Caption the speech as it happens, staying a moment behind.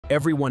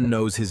Everyone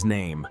knows his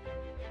name,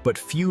 but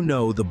few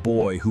know the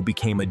boy who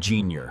became a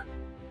genius,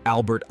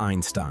 Albert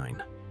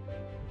Einstein.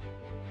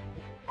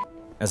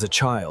 As a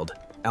child,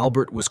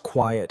 Albert was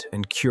quiet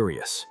and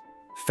curious,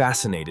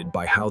 fascinated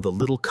by how the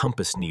little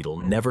compass needle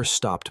never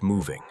stopped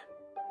moving.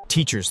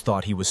 Teachers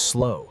thought he was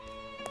slow,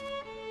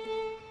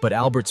 but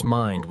Albert's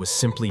mind was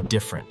simply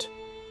different,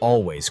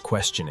 always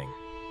questioning.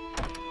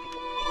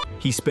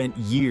 He spent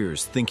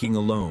years thinking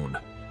alone,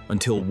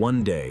 until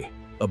one day,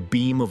 a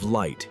beam of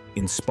light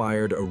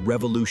inspired a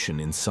revolution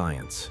in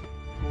science.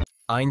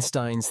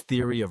 Einstein's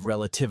theory of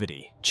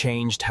relativity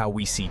changed how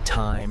we see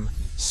time,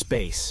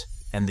 space,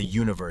 and the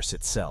universe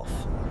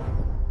itself.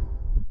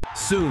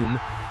 Soon,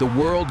 the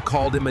world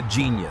called him a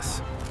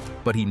genius,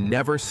 but he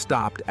never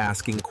stopped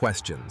asking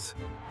questions.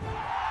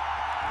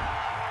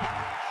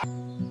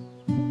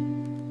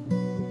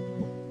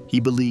 He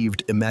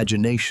believed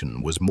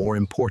imagination was more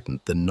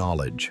important than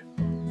knowledge.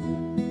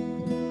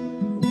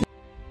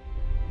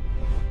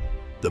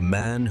 The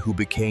man who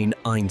became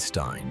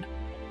Einstein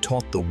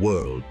taught the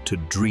world to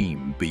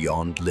dream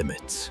beyond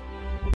limits.